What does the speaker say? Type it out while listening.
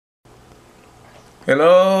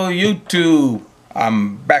Hello YouTube,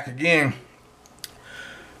 I'm back again.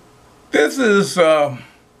 This is a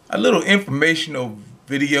little informational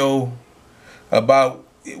video about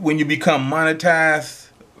when you become monetized.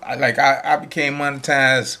 I became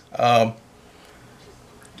monetized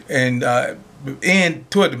and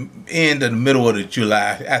toward the end of the middle of the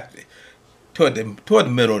July, toward the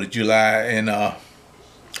middle of the July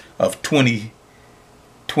of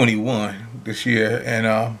 2021 this year,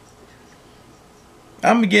 and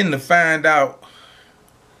I'm beginning to find out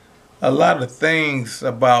a lot of things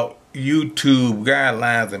about YouTube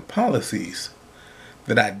guidelines and policies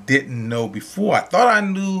that I didn't know before. I thought I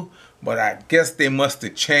knew, but I guess they must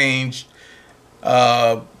have changed.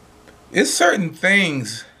 It's certain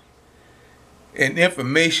things and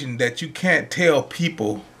information that you can't tell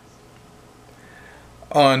people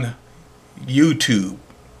on YouTube,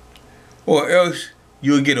 or else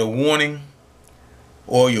you'll get a warning,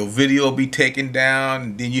 or your video will be taken down,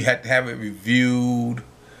 and then you have to have it reviewed,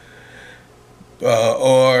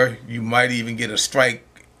 or you might even get a strike.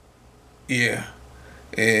 Yeah,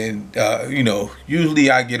 and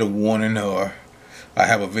usually I get a warning, or I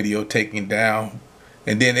have a video taken down,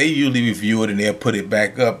 and then they usually review it and they'll put it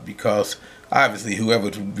back up, because obviously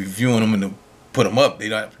whoever's reviewing them and put them up, they're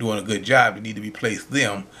not doing a good job. They need to replace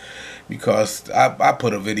them, because I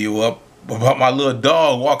put a video up about my little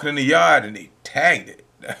dog walking in the yard and they tagged it.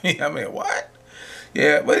 I mean, what?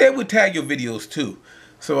 Yeah, but they would tag your videos too.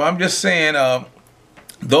 So I'm just saying,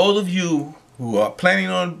 those of you who are planning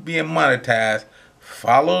on being monetized,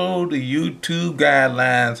 follow the YouTube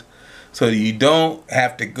guidelines so that you don't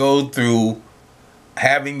have to go through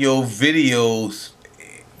having your videos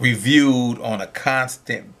reviewed on a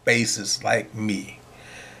constant basis like me.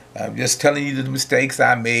 I'm just telling you the mistakes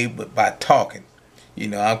I made by talking.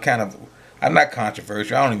 I'm not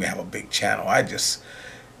controversial. I don't even have a big channel. I just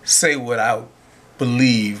say what I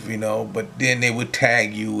believe, but then they would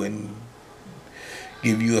tag you and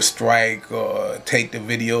give you a strike or take the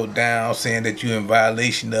video down saying that you're in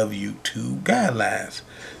violation of YouTube guidelines.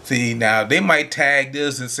 See, now they might tag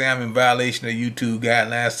this and say I'm in violation of YouTube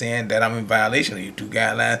guidelines, saying that I'm in violation of YouTube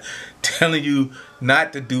guidelines, telling you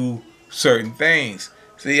not to do certain things.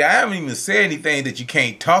 See, I haven't even said anything that you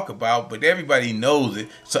can't talk about, but everybody knows it.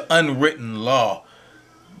 It's an unwritten law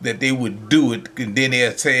that they would do it, and then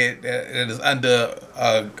they'll say it that it's under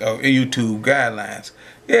YouTube guidelines.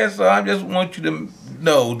 Yeah, so I just want you to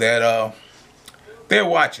know that they're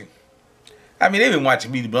watching. I mean, they've been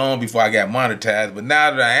watching me long before I got monetized, but now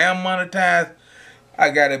that I am monetized, I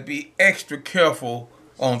gotta be extra careful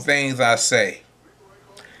on things I say.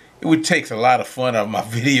 It takes a lot of fun out of my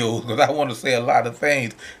videos, because I want to say a lot of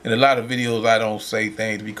things. In a lot of videos, I don't say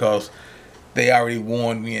things because they already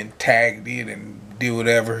warned me and tagged it and do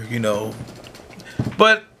whatever,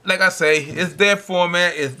 But like I say, it's their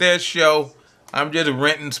format, it's their show. I'm just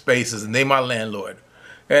renting spaces, and they my landlord.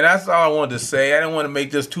 And that's all I wanted to say. I didn't want to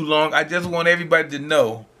make this too long. I just want everybody to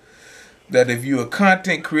know that if you're a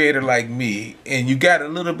content creator like me and you got a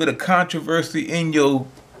little bit of controversy in your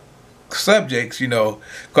subjects,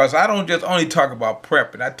 because I don't just only talk about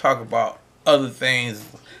prepping. I talk about other things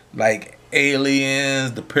like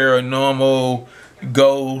aliens, the paranormal,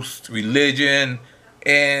 ghosts, religion,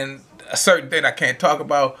 and a certain thing I can't talk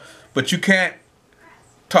about, but you can't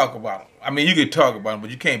talk about them. I mean, you can talk about them, but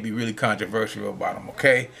you can't be really controversial about them,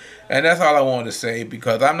 okay? And that's all I wanted to say,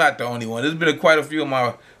 because I'm not the only one. There's been quite a few of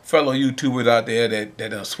my fellow YouTubers out there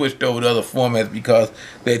that switched over to other formats because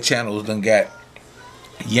their channels done got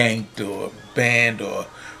yanked or banned or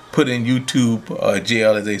put in YouTube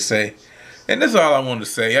jail, as they say. And that's all I want to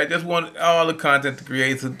say. I just want all the content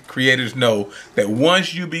creators know that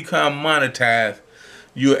once you become monetized,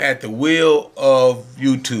 you're at the will of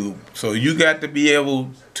YouTube. So you got to be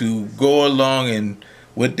able to go along and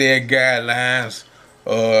with their guidelines,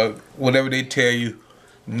 whatever they tell you,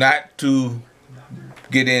 not to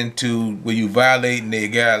get into where you violating their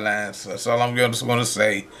guidelines. That's all I'm just going to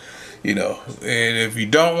say. And if you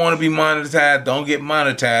don't want to be monetized, don't get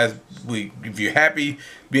monetized. If you're happy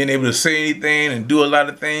being able to say anything and do a lot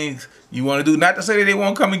of things you want to do, not to say that they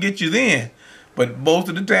won't come and get you then, but most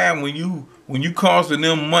of the time when you costing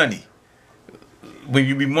them money, when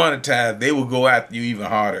you be monetized, they will go after you even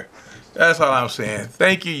harder. That's all I'm saying.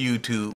 Thank you, YouTube.